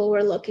 The people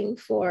were looking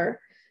for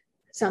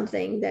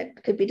something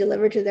that could be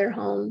delivered to their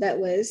home that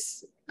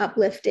was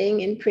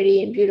uplifting and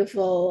pretty and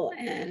beautiful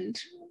and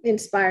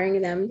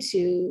inspiring them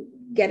to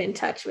get in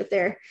touch with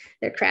their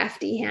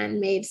crafty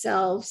handmade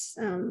selves.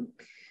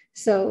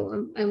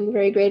 So I'm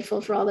very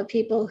grateful for all the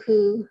people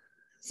who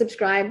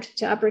subscribed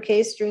to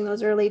Uppercase during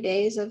those early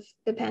days of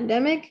the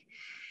pandemic.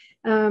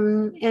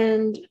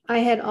 And I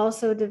had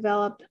also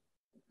developed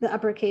the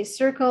Uppercase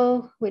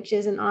Circle, which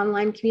is an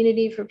online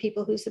community for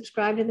people who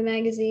subscribe to the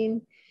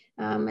magazine.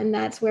 And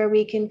that's where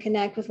we can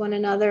connect with one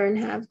another and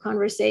have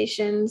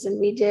conversations. And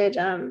we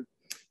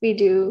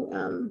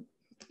do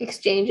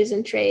exchanges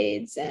and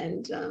trades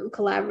and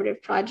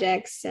collaborative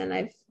projects. And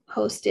I've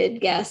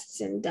hosted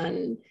guests and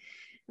done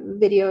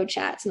video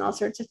chats and all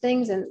sorts of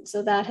things. And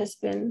so that has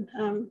been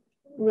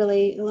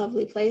really a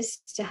lovely place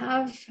to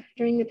have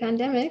during the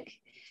pandemic.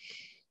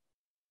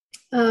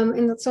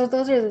 And so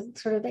those are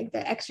sort of like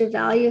the extra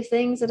value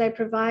things that I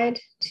provide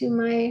to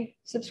my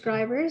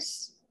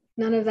subscribers.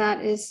 None of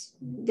that is,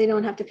 they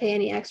don't have to pay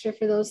any extra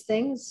for those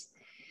things.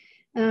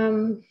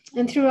 And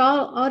through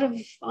out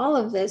of all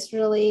of this,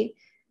 really,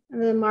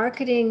 the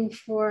marketing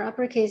for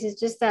Uppercase is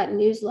just that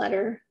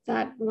newsletter,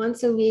 that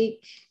once a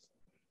week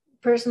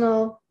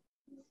personal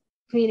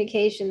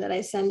communication that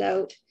I send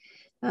out.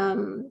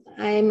 I'm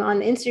on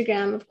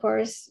Instagram, of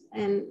course,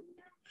 and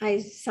I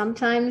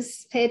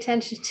sometimes pay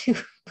attention to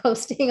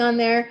posting on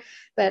there,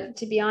 but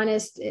to be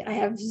honest, I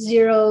have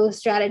zero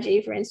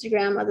strategy for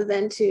Instagram other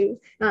than to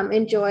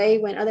enjoy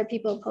when other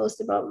people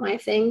post about my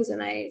things,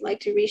 and I like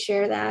to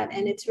reshare that.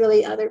 And it's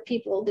really other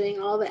people doing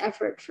all the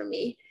effort for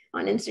me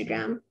on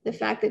Instagram. The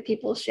fact that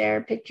people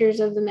share pictures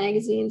of the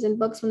magazines and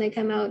books when they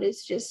come out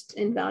is just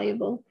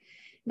invaluable.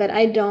 But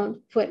I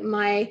don't put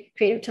my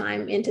creative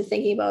time into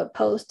thinking about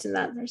posts and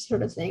that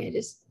sort of thing. I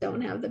just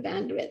don't have the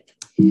bandwidth.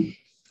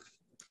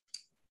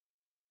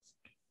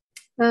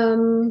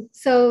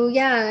 So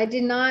yeah, I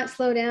did not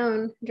slow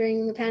down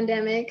during the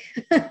pandemic.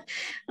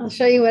 I'll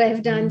show you what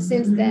I've done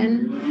since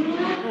then.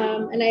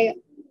 And I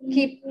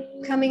keep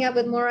coming up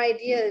with more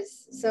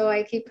ideas. So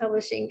I keep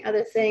publishing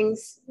other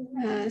things.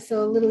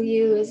 So Little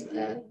U is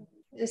a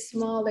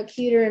small, the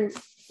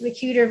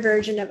cuter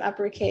version of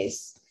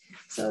Uppercase.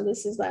 So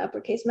this is the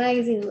Uppercase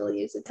Magazine. Little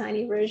U is a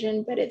tiny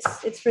version, but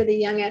it's for the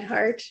young at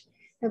heart,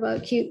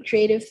 about cute,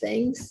 creative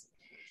things.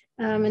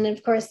 And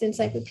of course, the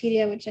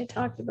encyclopedia, which I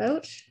talked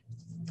about.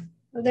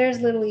 Well, there's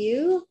Little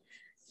U.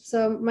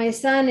 So my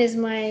son is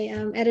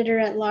my editor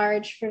at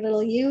large for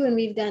Little U, and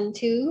we've done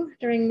 2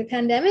 during the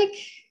pandemic.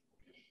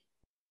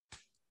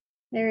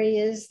 There he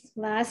is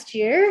last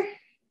year.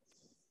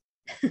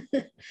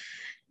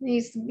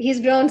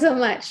 He's grown so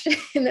much.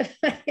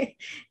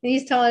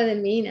 He's taller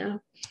than me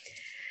now.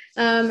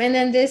 And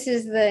then this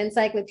is the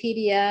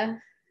encyclopedia,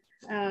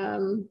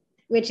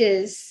 which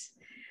is,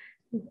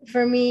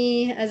 for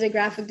me as a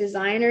graphic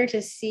designer,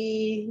 to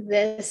see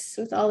this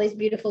with all these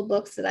beautiful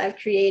books that I've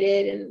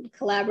created and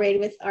collaborated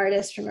with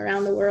artists from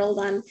around the world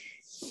on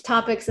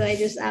topics that I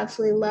just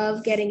absolutely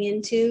love getting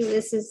into.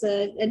 This is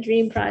a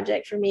dream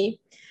project for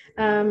me.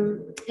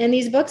 And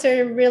these books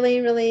are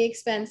really, really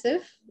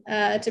expensive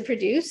to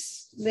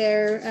produce.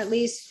 They're at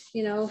least,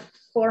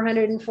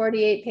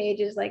 448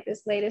 pages like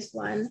this latest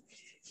one,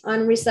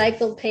 on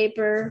recycled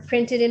paper,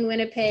 printed in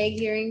Winnipeg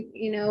here,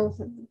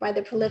 by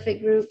the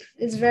Prolific Group.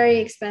 It's very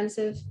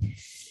expensive.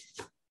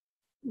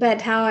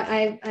 But how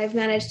I've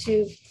managed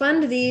to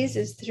fund these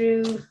is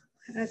through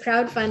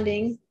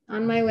crowdfunding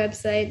on my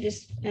website,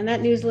 and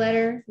that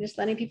newsletter, just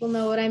letting people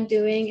know what I'm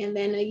doing. And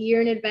then a year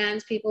in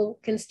advance, people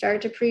can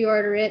start to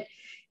pre-order it.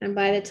 And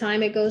by the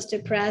time it goes to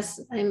press,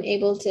 I'm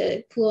able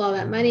to pool all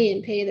that money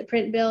and pay the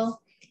print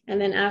bill. And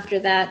then after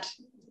that,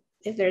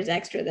 if there's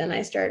extra, then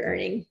I start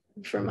earning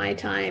for my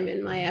time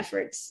and my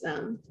efforts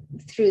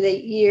through the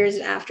years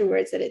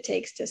afterwards that it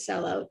takes to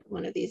sell out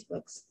one of these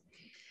books.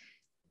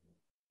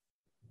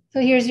 So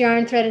here's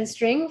Yarn, Thread, and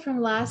String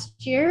from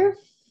last year.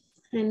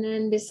 And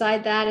then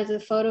beside that is a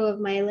photo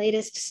of my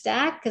latest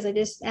stack, because I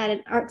just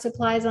added art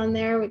supplies on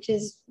there, which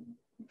is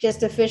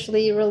just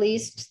officially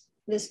released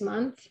this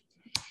month.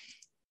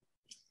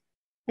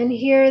 And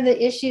here are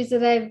the issues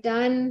that I've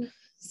done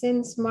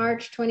since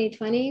March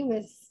 2020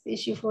 with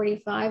issue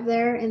 45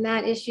 there, and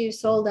that issue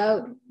sold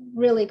out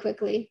really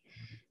quickly.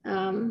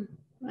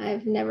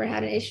 I've never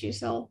had an issue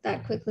sold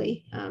that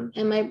quickly.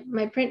 And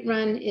my print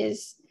run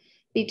is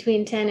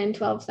between 10 and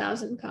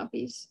 12,000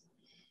 copies.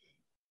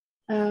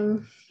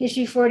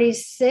 Issue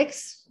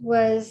 46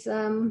 was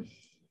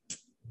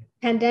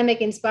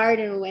pandemic inspired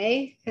in a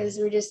way, because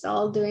we're just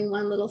all doing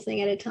one little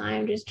thing at a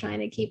time, just trying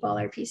to keep all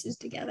our pieces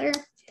together.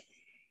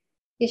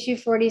 Issue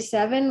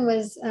 47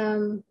 was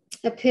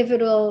a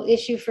pivotal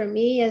issue for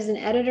me as an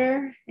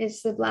editor.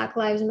 It's the Black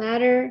Lives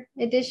Matter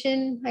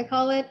edition, I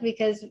call it,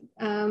 because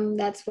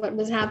that's what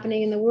was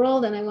happening in the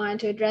world and I wanted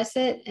to address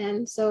it.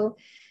 And so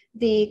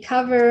The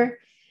cover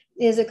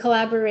is a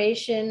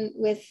collaboration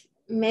with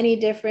many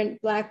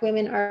different Black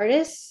women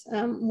artists.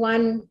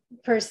 One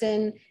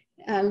person,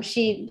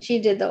 she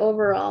did the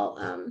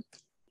overall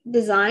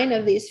design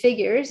of these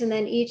figures, and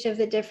then each of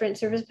the different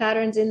surface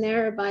patterns in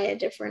there are by a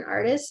different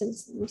artist,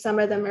 and some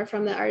of them are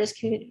from the artist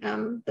community,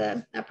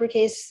 the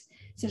Uppercase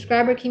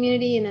subscriber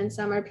community, and then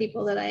some are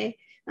people that I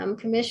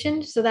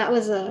commissioned. So that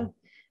was a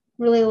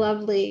really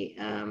lovely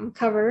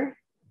cover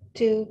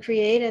to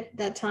create at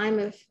that time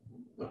of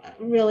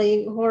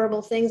really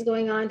horrible things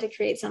going on, to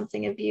create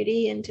something of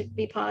beauty and to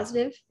be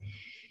positive.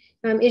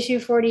 Issue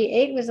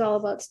 48 was all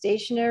about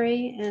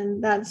stationery,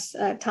 and that's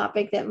a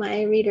topic that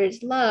my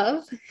readers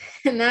love.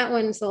 And that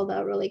one sold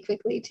out really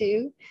quickly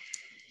too.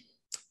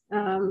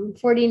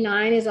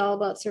 49 is all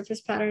about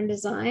surface pattern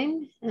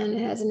design, and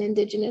it has an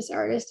Indigenous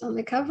artist on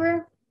the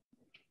cover.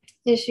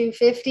 Issue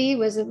 50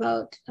 was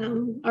about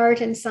art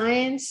and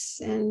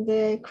science and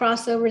the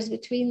crossovers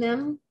between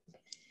them.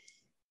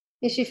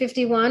 Issue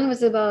 51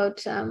 was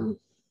about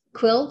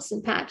quilts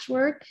and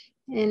patchwork.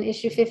 And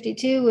issue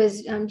 52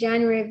 was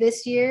January of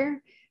this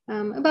year,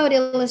 about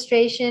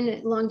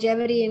illustration,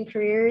 longevity in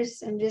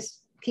careers, and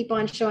just keep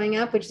on showing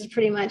up, which is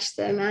pretty much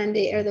the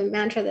mandate or the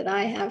mantra that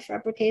I have for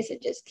Uppercase.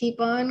 It just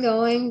keep on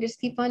going, just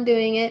keep on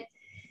doing it.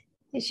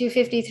 Issue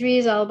 53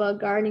 is all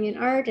about gardening and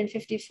art, and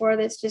 54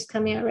 that's just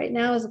coming out right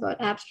now is about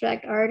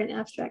abstract art and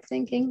abstract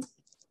thinking.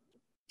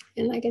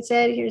 And like I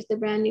said, here's the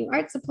brand new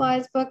art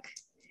supplies book.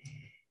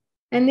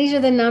 And these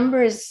are the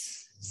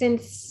numbers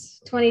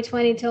since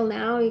 2020 till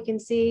now. You can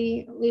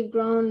see we've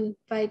grown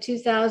by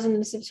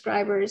 2,000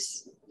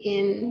 subscribers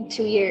in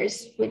 2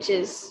 years, which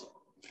is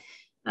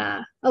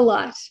a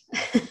lot.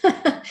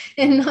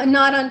 And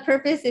not on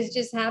purpose, it's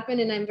just happened,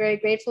 and I'm very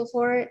grateful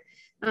for it,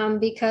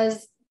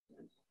 because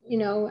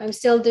I'm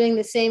still doing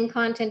the same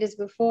content as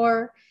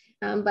before,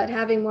 but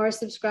having more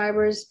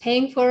subscribers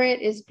paying for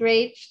it is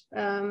great.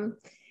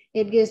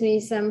 It gives me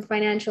some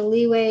financial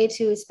leeway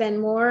to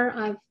spend more.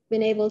 I've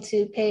been able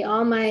to pay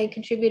all my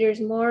contributors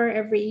more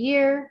every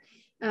year.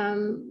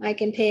 I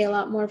can pay a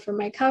lot more for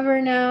my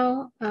cover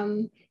now.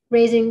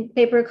 Raising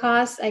paper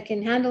costs, I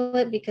can handle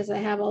it because I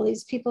have all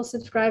these people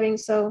subscribing.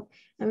 So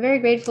I'm very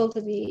grateful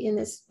to be in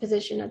this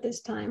position at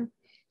this time.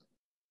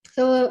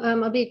 So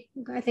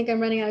I think I'm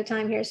running out of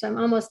time here, so I'm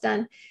almost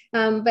done.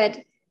 But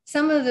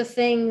some of the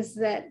things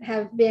that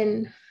have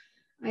been,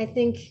 I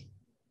think,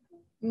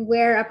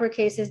 where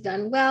Uppercase has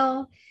done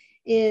well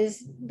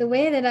is the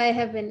way that I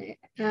have been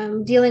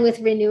dealing with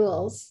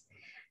renewals.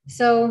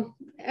 So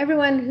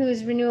everyone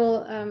whose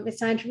renewal is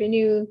time to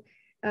renew,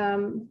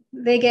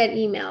 they get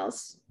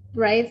emails,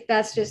 right?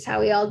 That's just how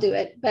we all do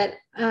it. But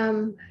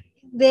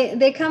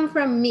they come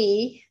from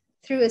me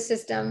through a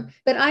system,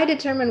 but I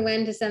determine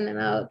when to send them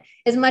out.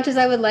 As much as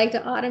I would like to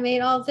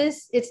automate all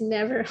this, it's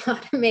never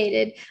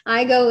automated.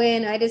 I go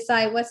in, I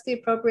decide what's the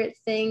appropriate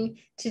thing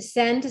to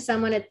send to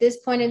someone at this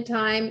point in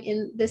time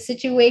in the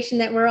situation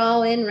that we're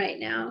all in right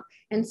now.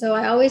 And so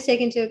I always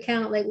take into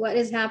account, like, what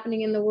is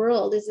happening in the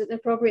world? Is it an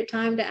appropriate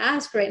time to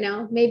ask right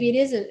now? Maybe it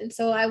isn't. And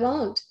so I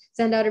won't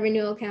send out a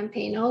renewal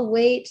campaign. I'll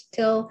wait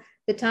till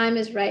the time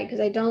is right, because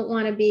I don't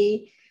want to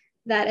be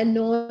that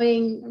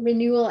annoying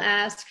renewal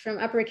ask from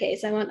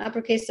Uppercase. I want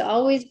Uppercase to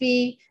always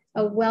be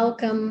a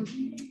welcome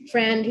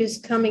friend who's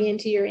coming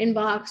into your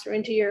inbox or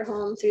into your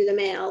home through the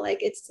mail. Like,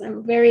 it's a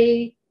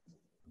very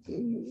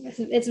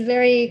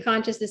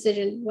conscious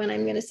decision when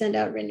I'm going to send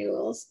out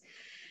renewals.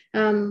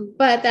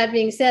 But that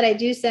being said, I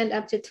do send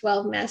up to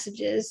 12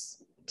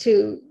 messages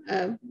to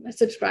a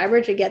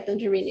subscriber to get them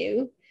to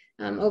renew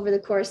over the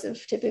course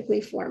of typically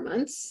 4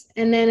 months.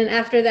 And then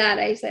after that,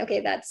 I say,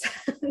 okay,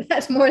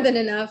 that's more than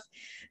enough.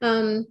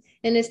 And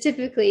it's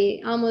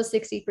typically almost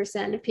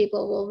 60% of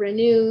people will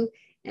renew.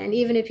 And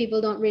even if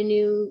people don't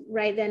renew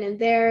right then and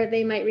there,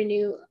 they might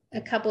renew a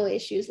couple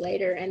issues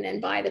later and then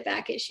buy the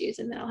back issues,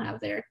 and they'll have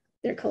their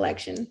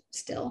collection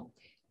still.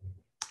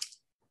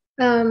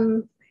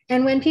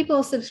 And when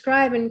people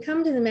subscribe and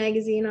come to the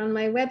magazine on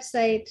my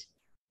website,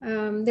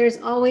 there's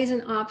always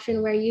an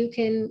option where you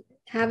can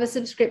have a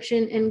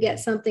subscription and get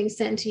something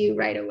sent to you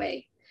right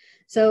away.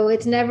 So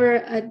it's never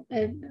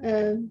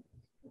a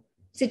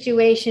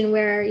situation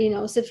where,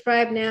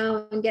 subscribe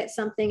now and get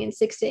something in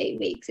 6 to 8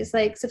 weeks. It's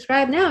like,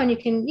 subscribe now and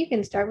you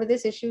can start with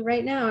this issue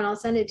right now and I'll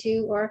send it to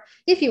you. Or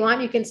if you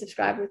want, you can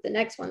subscribe with the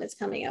next one that's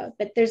coming out.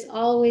 But there's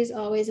always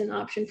an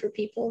option for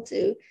people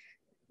to,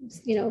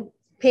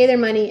 pay their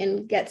money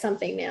and get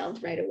something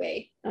mailed right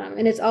away.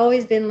 And it's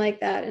always been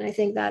like that. And I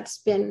think that's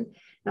been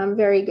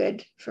very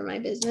good for my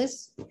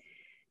business.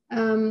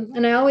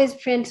 And I always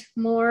print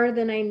more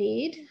than I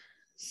need.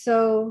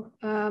 So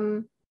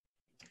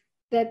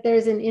that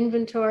there's an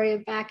inventory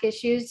of back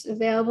issues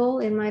available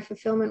in my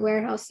fulfillment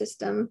warehouse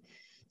system.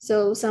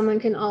 So someone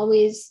can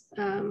always,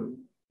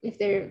 if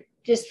they're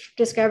just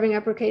discovering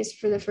Uppercase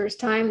for the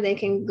first time, they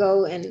can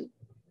go and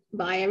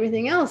buy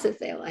everything else if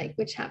they like,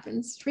 which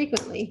happens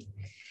frequently.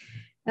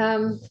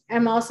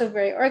 I'm also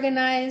very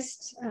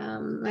organized.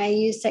 I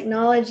use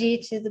technology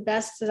to the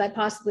best as I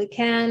possibly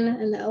can,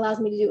 and that allows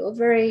me to do a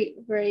very,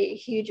 very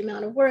huge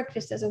amount of work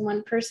just as a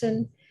one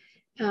person.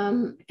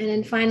 And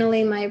then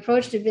finally, my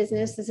approach to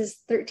business, this is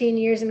 13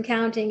 years and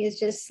counting, is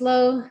just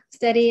slow,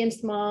 steady, and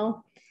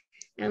small.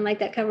 And like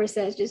that cover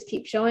says, just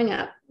keep showing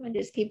up and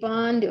just keep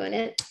on doing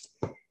it.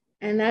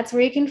 And that's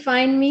where you can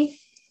find me.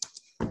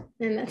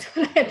 And that's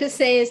what I have to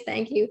say is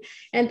thank you.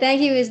 And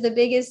thank you is the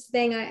biggest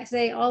thing I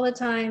say all the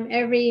time,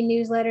 every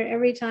newsletter,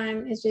 every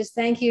time, is just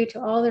thank you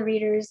to all the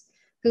readers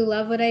who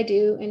love what I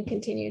do and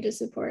continue to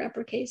support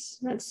Uppercase.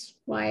 That's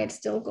why it's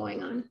still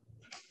going on.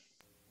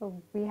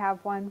 So we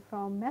have one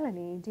from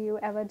Melanie. Do you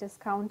ever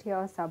discount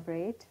your sub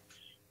rate?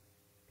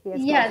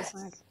 Yes.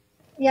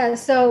 Yeah.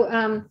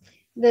 So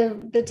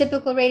the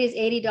typical rate is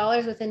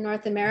 $80 within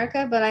North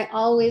America, but I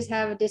always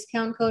have a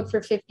discount code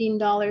for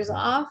 $15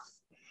 off.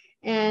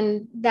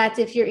 And that's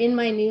if you're in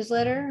my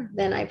newsletter,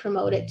 then I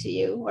promote it to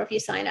you. Or if you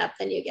sign up,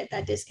 then you get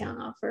that discount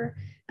offer.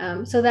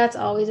 So that's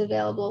always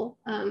available.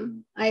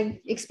 I've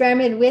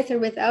experimented with or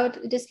without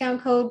a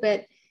discount code,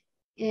 but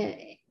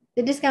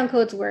the discount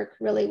codes work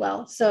really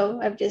well. So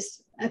I've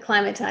just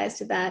acclimatized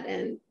to that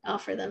and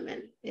offer them,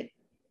 and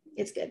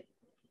it's good.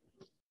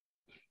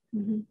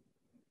 Mm-hmm.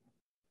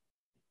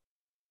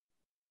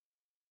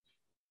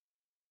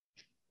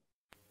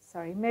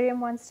 Sorry, Miriam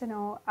wants to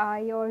know,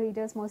 are your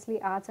readers mostly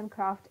arts and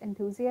craft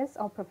enthusiasts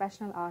or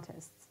professional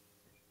artists?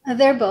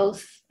 They're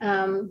both.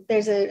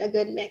 There's a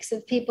good mix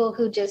of people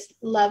who just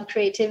love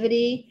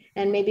creativity,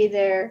 and maybe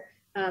they're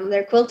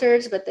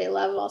quilters, but they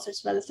love all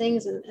sorts of other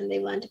things, and they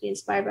want to be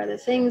inspired by other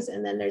things.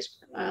 And then there's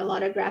a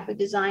lot of graphic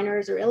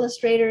designers or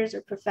illustrators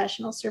or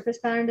professional surface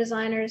pattern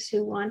designers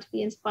who want to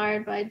be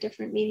inspired by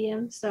different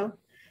mediums. So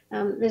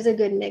there's a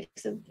good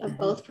mix of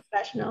both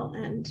professional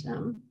and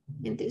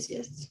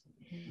enthusiasts.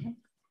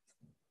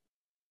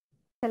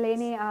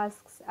 Selene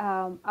asks,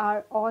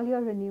 are all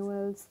your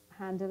renewals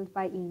handled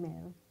by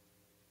email?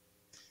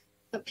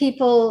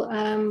 People,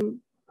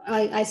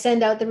 I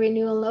send out the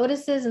renewal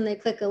notices and they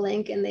click a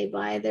link and they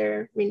buy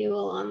their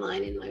renewal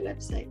online in my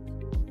website.